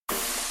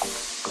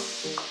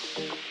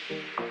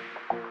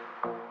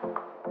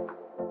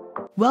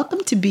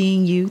Welcome to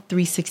Being You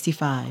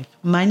 365.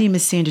 My name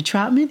is Sandra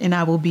Troutman, and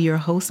I will be your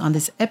host on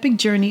this epic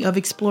journey of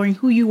exploring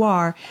who you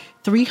are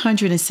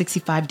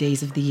 365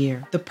 days of the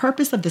year. The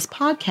purpose of this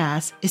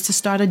podcast is to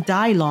start a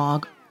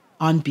dialogue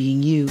on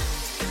being you.